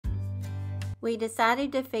we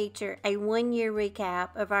decided to feature a one-year recap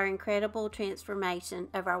of our incredible transformation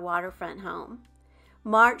of our waterfront home.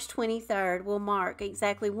 March 23rd will mark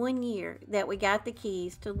exactly 1 year that we got the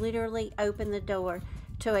keys to literally open the door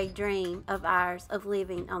to a dream of ours of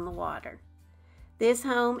living on the water. This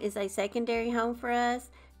home is a secondary home for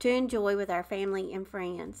us to enjoy with our family and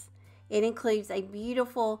friends. It includes a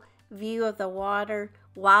beautiful view of the water,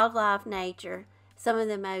 wildlife, nature, some of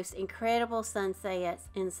the most incredible sunsets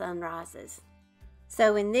and sunrises.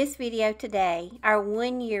 So in this video today, our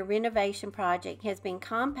 1 year renovation project has been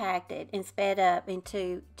compacted and sped up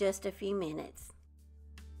into just a few minutes.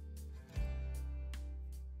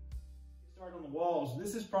 Start on the walls.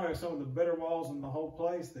 This is probably some of the better walls in the whole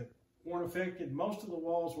place that weren't affected. Most of the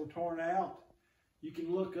walls were torn out. You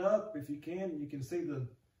can look up if you can see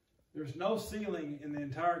there's no ceiling in the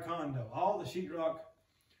entire condo. All the sheetrock,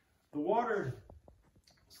 the water,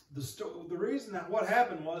 the reason that what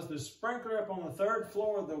happened was the sprinkler up on the 3rd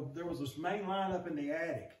floor, there was this main line up in the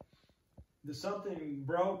attic. Something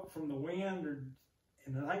broke from the wind,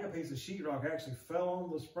 and I think a piece of sheetrock actually fell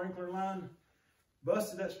on the sprinkler line,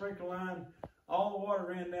 busted that sprinkler line. All the water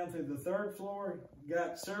ran down through the 3rd floor,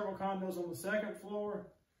 got several condos on the 2nd floor,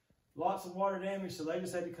 lots of water damage, so they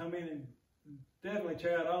just had to come in and definitely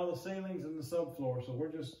tear out all the ceilings and the subfloor. So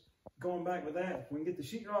we're just going back with that. If we can get the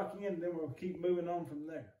sheetrock in, then we'll keep moving on from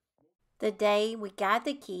there. The day we got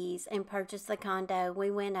the keys and purchased the condo, we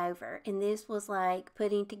went over, and this was like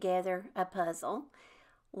putting together a puzzle.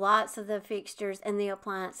 Lots of the fixtures and the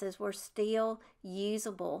appliances were still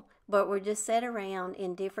usable, but were just set around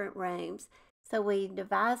in different rooms. So we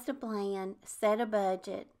devised a plan, set a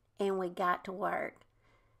budget, and we got to work.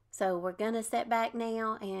 So we're going to sit back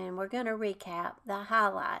now and we're going to recap the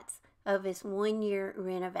highlights of this 1 year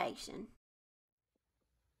renovation.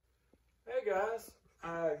 Hey guys,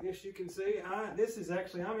 I guess you can see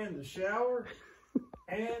I'm in the shower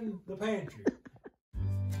and the pantry.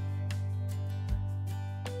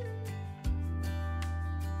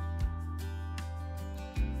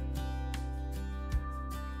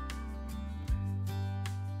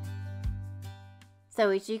 So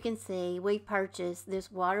as you can see, we purchased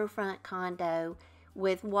this waterfront condo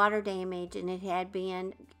with water damage, and it had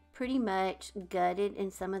been pretty much gutted in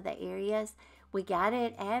some of the areas. We got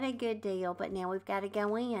it at a good deal, but now we've got to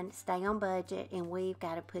go in, stay on budget, and we've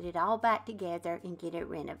got to put it all back together and get it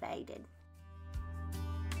renovated.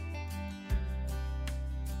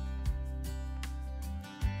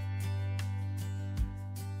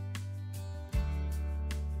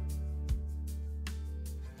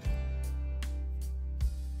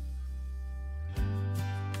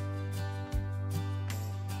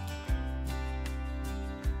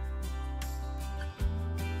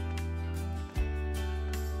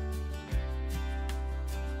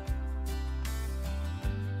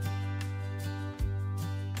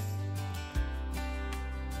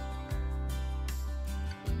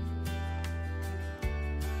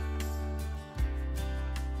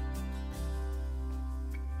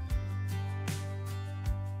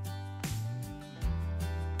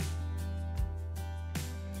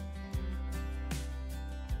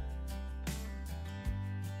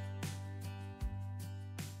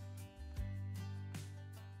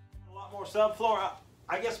 More subfloor.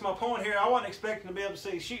 I guess my point here, I wasn't expecting to be able to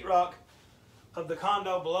see sheetrock of the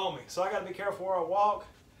condo below me, so I got to be careful where I walk.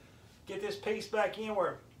 Get this piece back in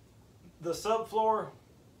where the subfloor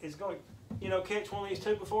is going to, catch one of these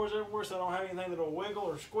 2x4s everywhere, so I don't have anything that'll wiggle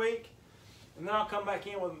or squeak. And then I'll come back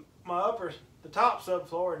in with the top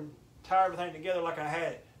subfloor, and tie everything together like I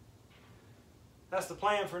had it. That's the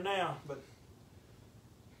plan for now, but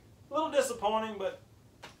a little disappointing, but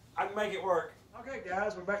I can make it work. Okay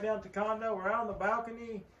guys, we're back down at the condo. We're out on the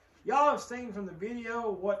balcony. Y'all have seen from the video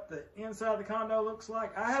what the inside of the condo looks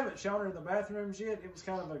like. I haven't shown her the bathrooms yet. It was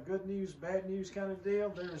kind of a good news, bad news kind of deal.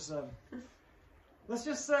 There's, let's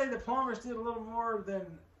just say the plumbers did a little more than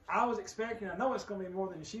I was expecting. I know it's going to be more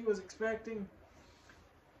than she was expecting.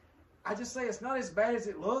 I just say it's not as bad as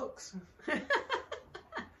it looks.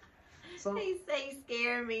 So He's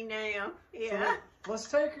scaring me now. Yeah. So let's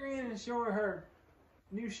take her in and show her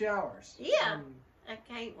new showers. Yeah. I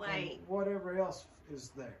can't wait. And whatever else is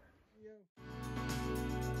there.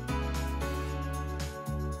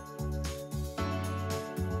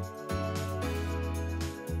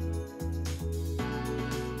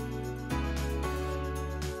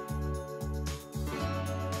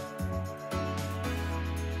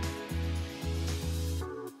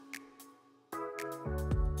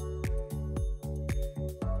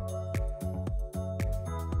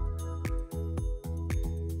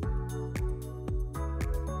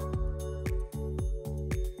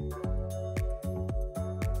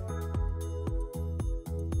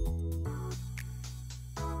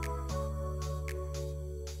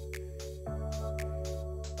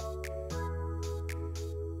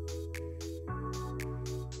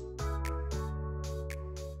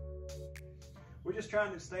 we're just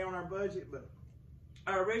trying to stay on our budget. But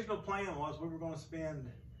our original plan was we were going to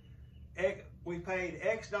spend we paid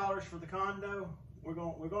X dollars for the condo. We're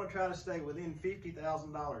going to try to stay within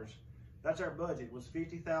 $50,000. That's our budget, was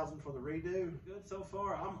 $50,000 for the redo. Good so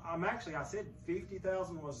far. I said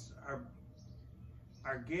 $50,000 was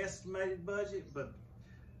our guesstimated budget, but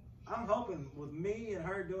I'm hoping with me and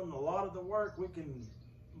her doing a lot of the work, we can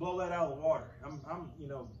blow that out of the water. You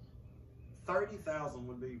know, 30,000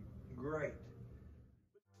 would be great.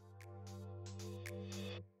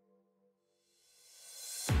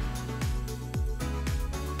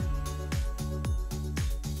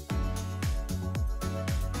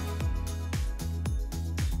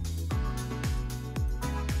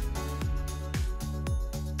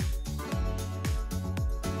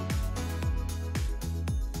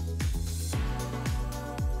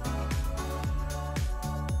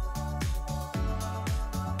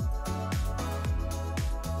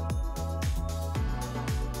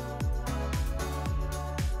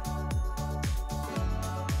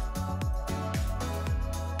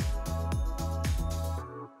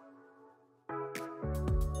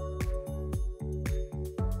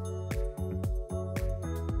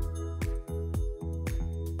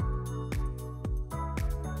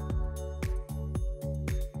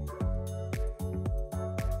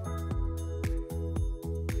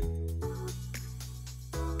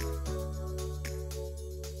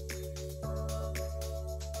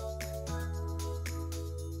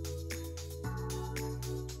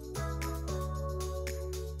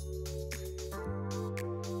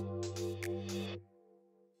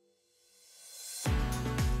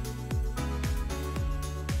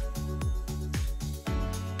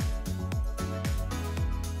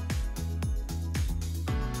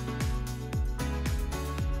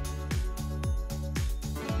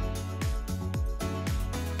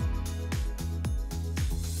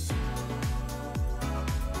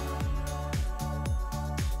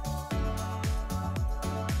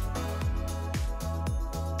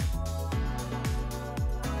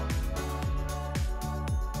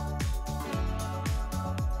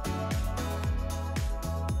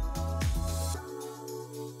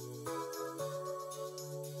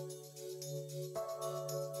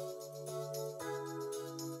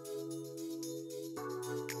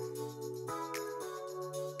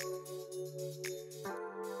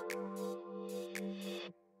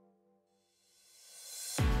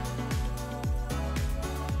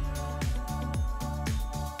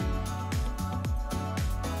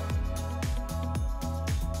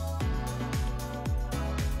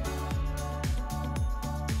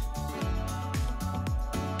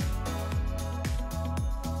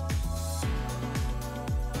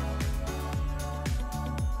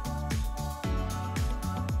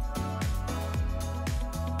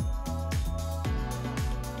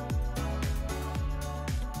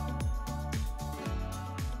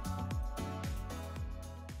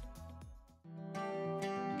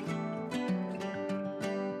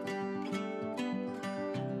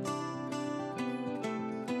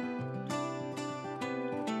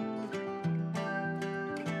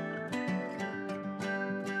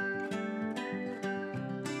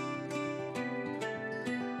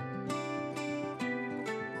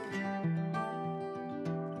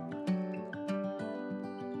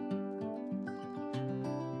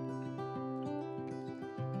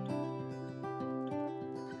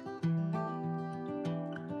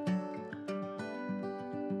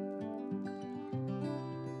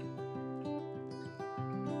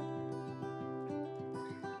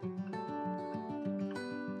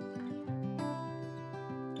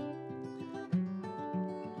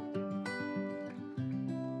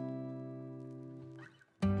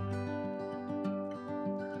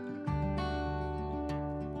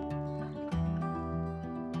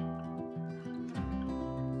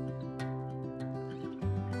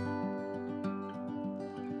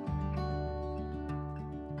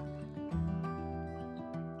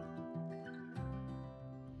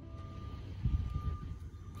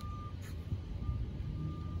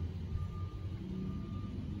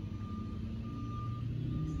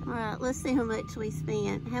 All right, let's see how much we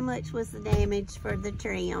spent. How much was the damage for the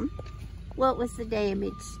trim? What was the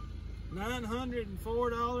damage?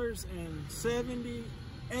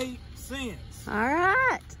 $904.78. All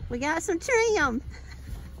right, we got some trim.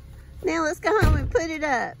 Now let's go home and put it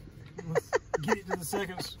up. Let's get it to the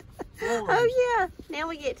second floor. Oh yeah, now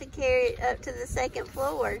we get to carry it up to the second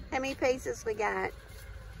floor. How many pieces we got?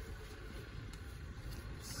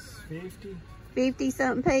 50. 50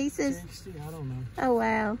 something pieces? 60, I don't know. Oh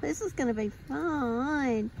wow, this is gonna be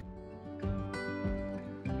fun.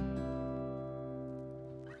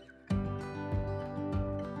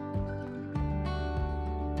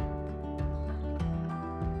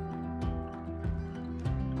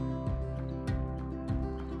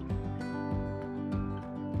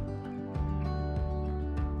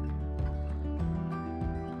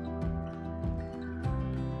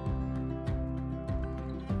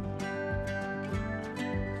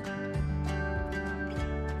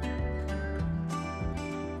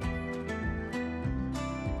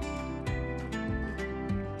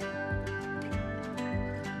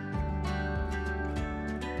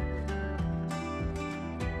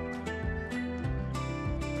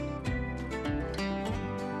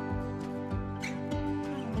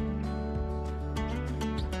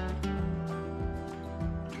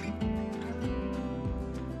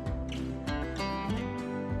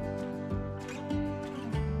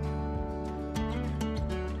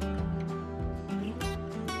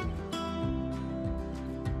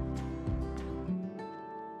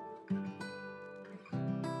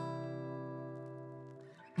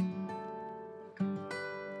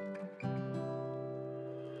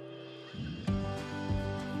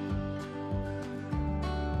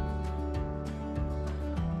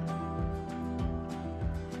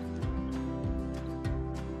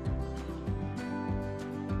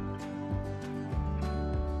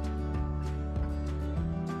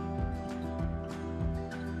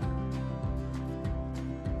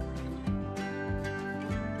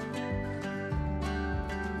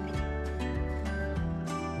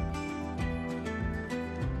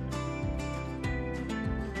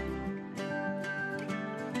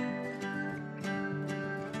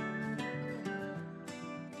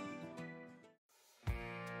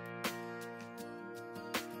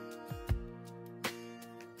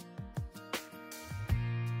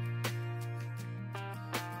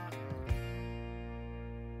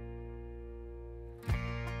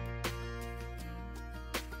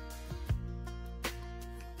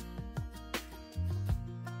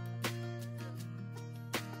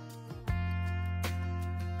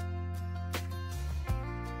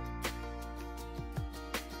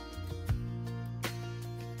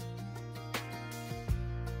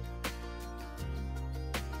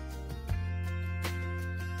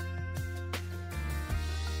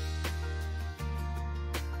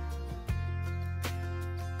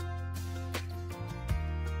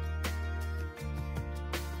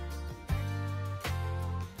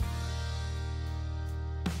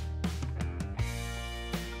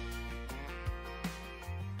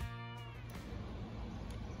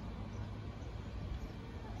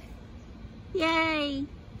 Yay!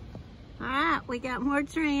 All right, we got more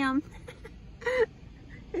trim.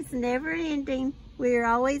 It's never ending. We're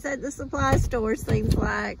always at the supply store, seems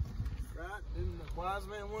like. Right? Didn't the wise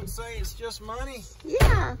man once say it's just money?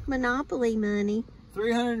 Yeah, Monopoly money.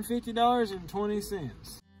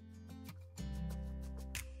 $350.20.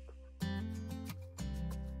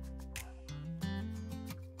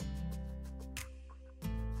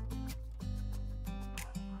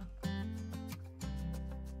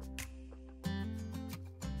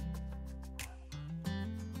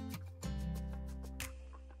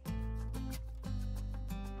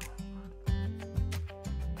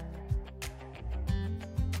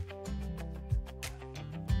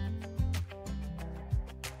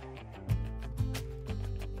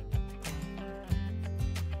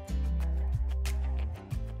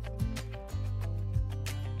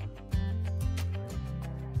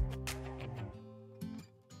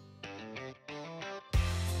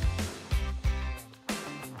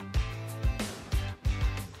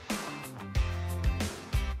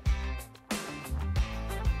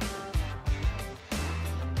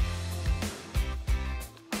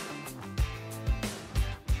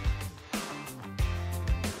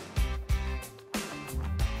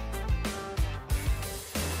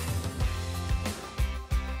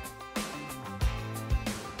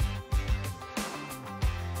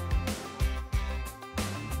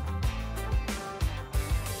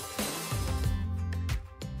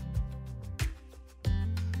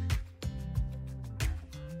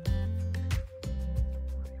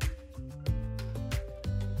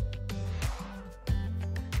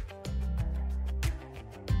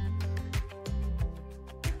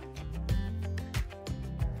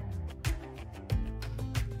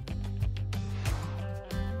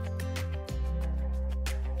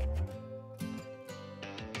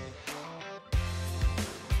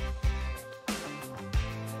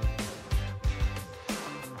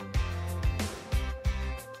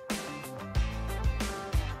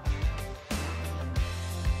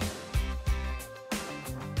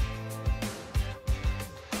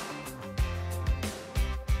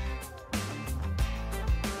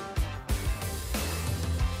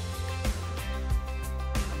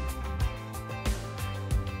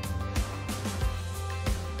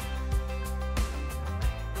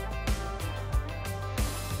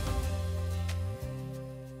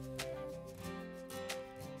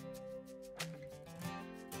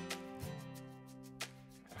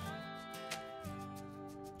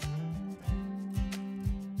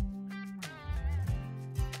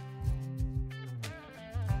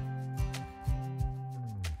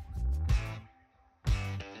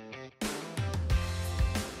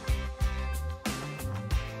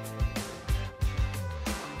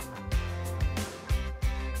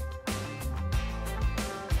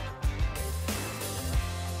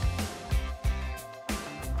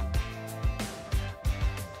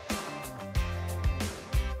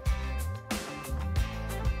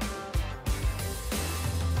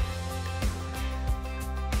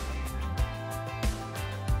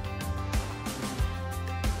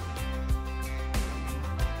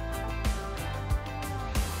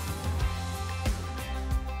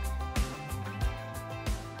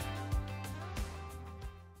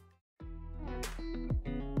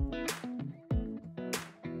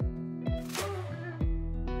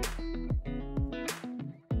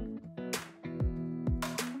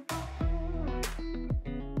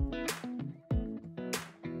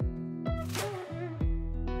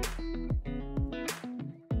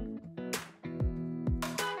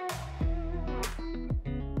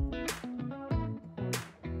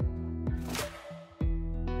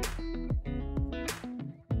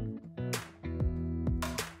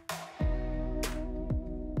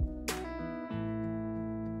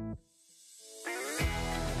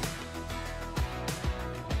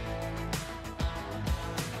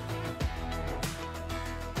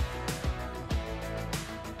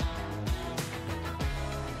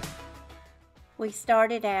 We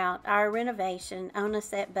started out our renovation on a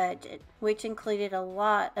set budget, which included a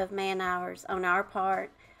lot of man hours on our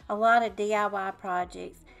part, a lot of DIY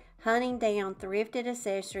projects, hunting down thrifted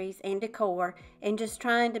accessories and decor, and just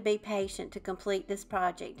trying to be patient to complete this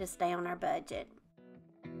project to stay on our budget.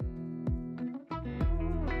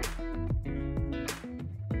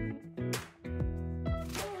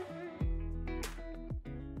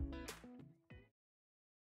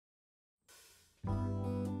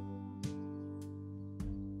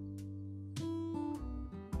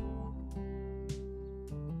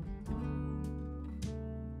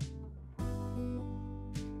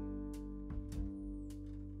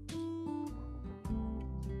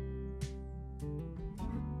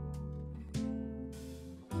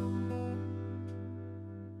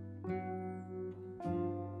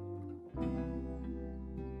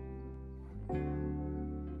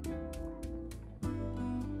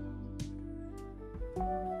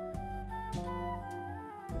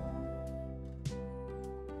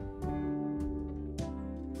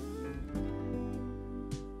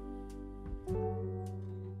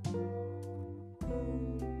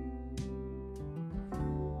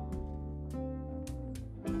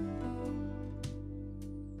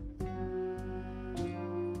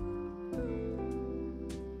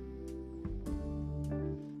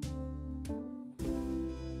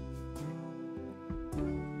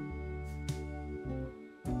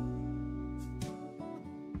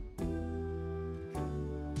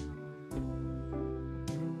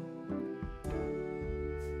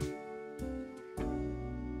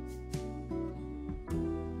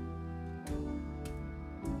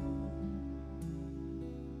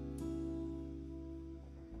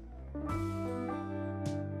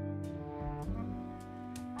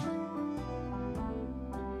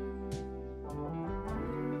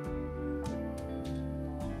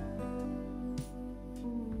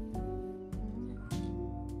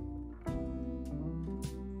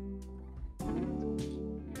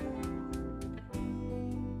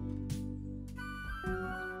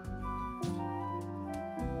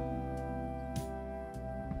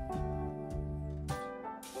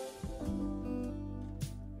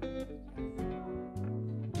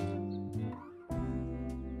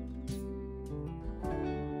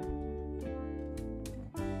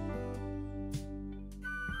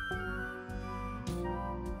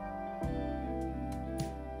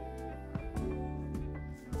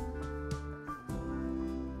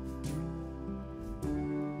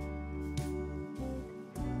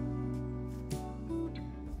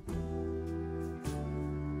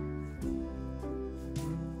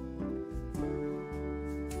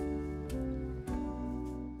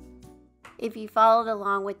 If you followed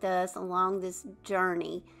along with us along this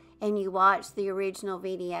journey and you watched the original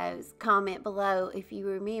videos, comment below if you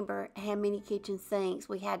remember how many kitchen sinks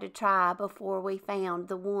we had to try before we found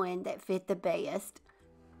the one that fit the best.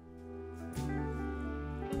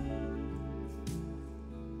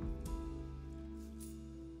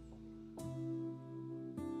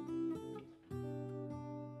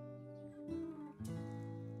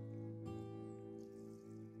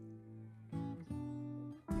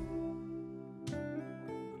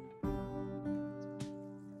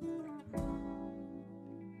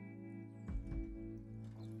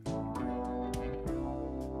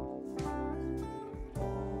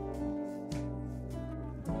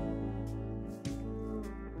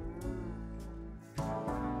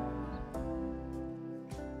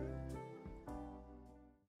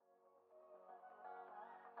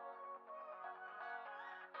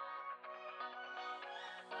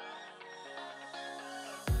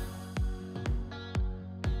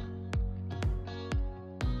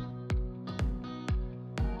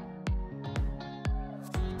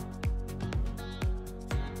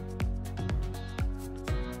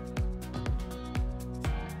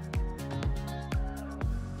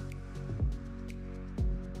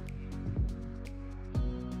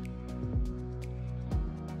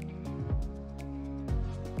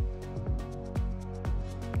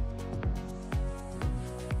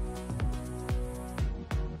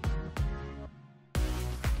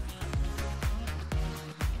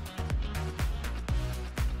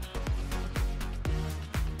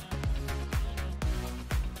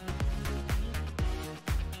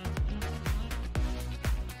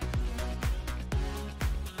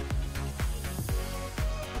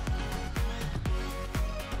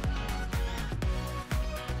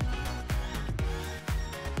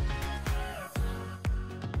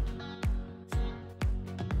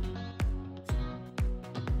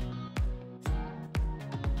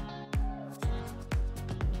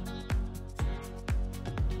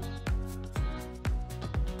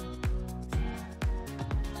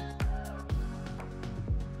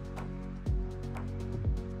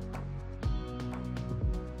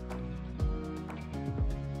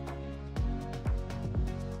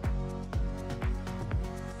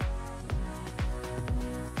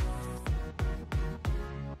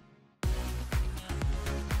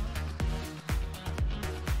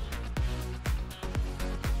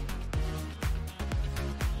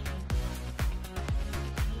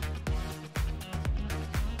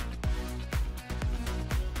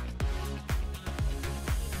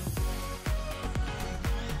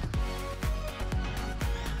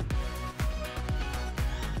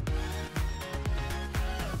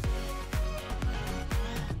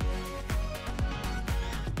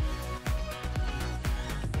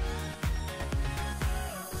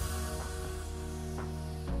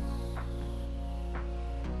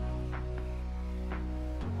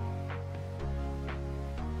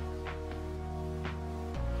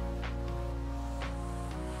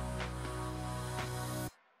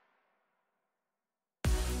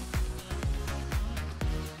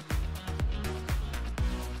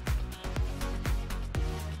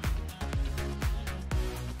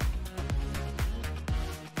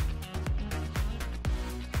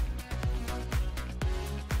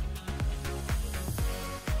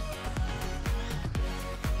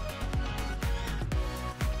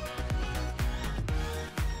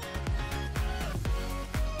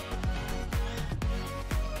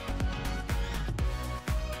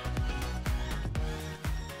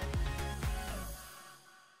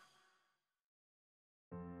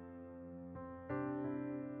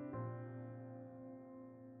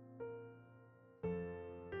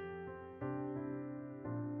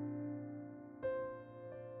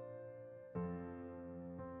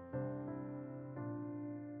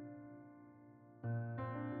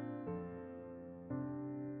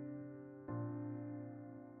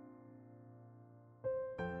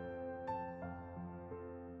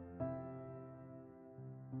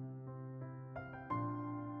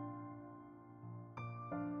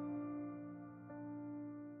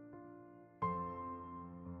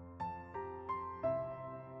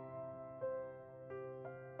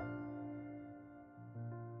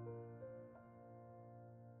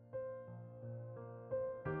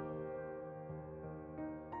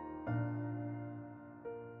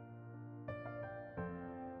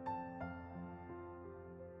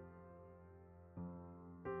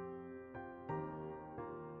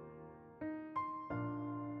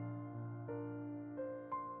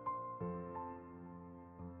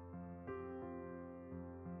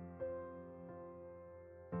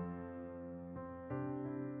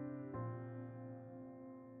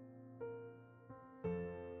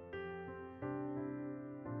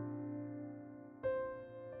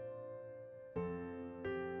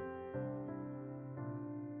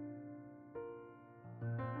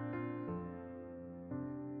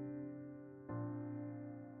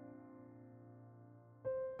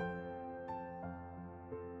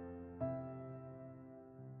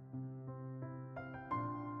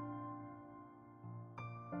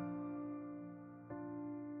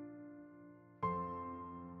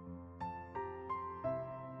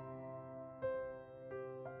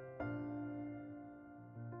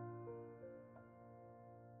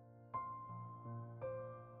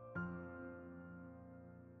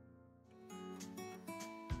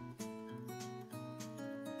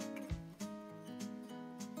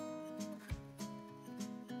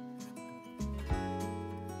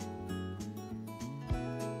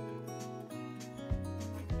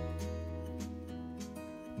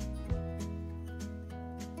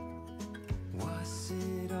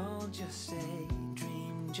 just a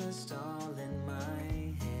dream, just all in my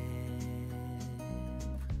head.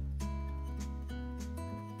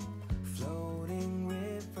 Floating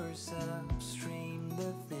rivers upstream,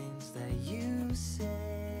 the things that you said.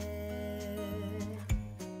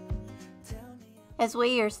 Tell me. As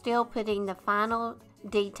we are still putting the final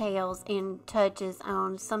details and touches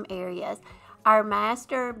on some areas, our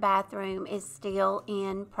master bathroom is still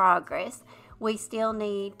in progress. We still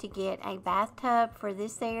need to get a bathtub for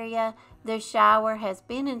this area. The shower has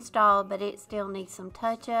been installed, but it still needs some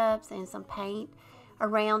touch-ups and some paint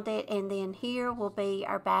around it. And then here will be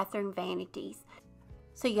our bathroom vanities.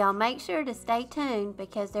 So y'all make sure to stay tuned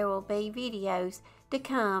because there will be videos to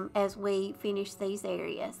come as we finish these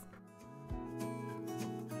areas.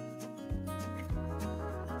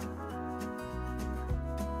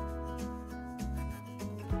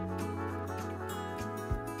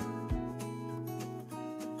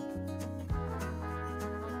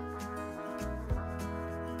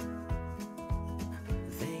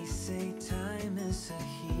 They say time is a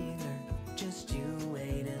healer, just you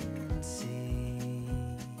wait and see.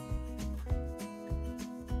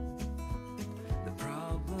 The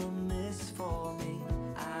problem is for me,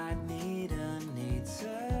 I need an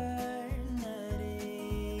eternity.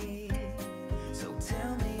 So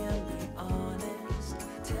tell me and be honest,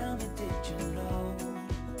 tell me, did you know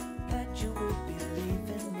that you would be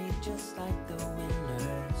leaving me just like the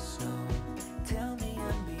winter snow? Tell me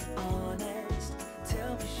and be honest,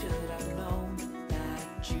 tell me, should I know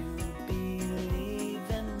that you'd be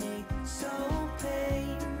leaving me so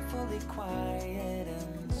painfully quiet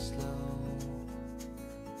and slow?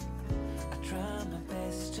 I try my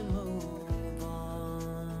best to move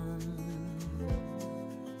on,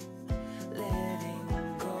 letting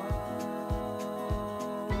go.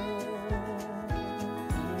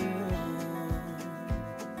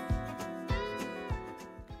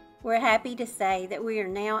 We're happy to say that we are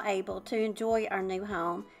now able to enjoy our new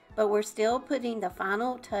home, but we're still putting the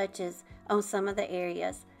final touches on some of the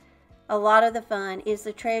areas. A lot of the fun is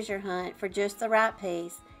the treasure hunt for just the right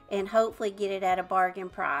piece and hopefully get it at a bargain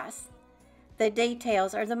price. The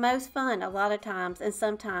details are the most fun a lot of times and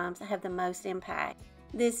sometimes have the most impact.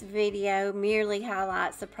 This video merely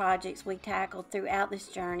highlights the projects we tackled throughout this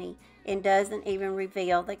journey and doesn't even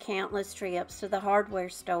reveal the countless trips to the hardware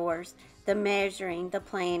stores, the measuring, the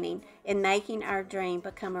planning, and making our dream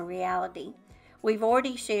become a reality. We've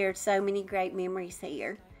already shared so many great memories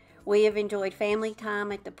here. We have enjoyed family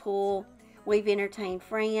time at the pool, we've entertained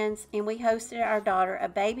friends, and we hosted our daughter a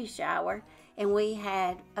baby shower, and we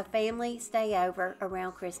had a family stay over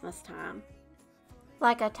around Christmas time.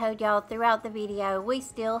 Like I told y'all throughout the video, we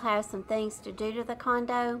still have some things to do to the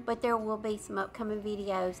condo, but there will be some upcoming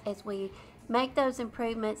videos as we make those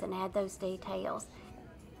improvements and add those details.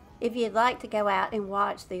 If you'd like to go out and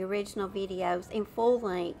watch the original videos in full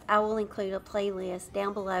length, I will include a playlist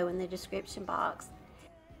down below in the description box.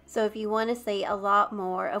 So if you want to see a lot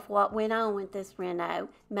more of what went on with this reno,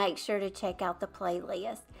 make sure to check out the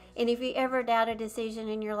playlist. And if you ever doubt a decision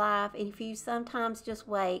in your life, and if you sometimes just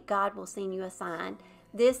wait, God will send you a sign.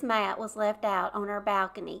 This mat was left out on our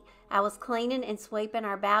balcony. I was cleaning and sweeping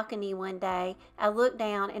our balcony one day. I looked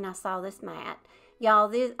down and I saw this mat.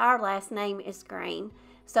 Y'all, our last name is Greene.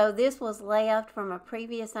 So this was left from a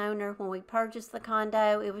previous owner when we purchased the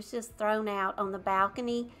condo. It was just thrown out on the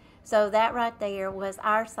balcony. So that right there was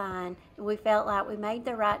our sign. We felt like we made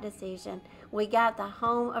the right decision. We got the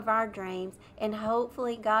home of our dreams, and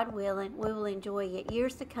hopefully, God willing, we will enjoy it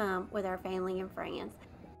years to come with our family and friends.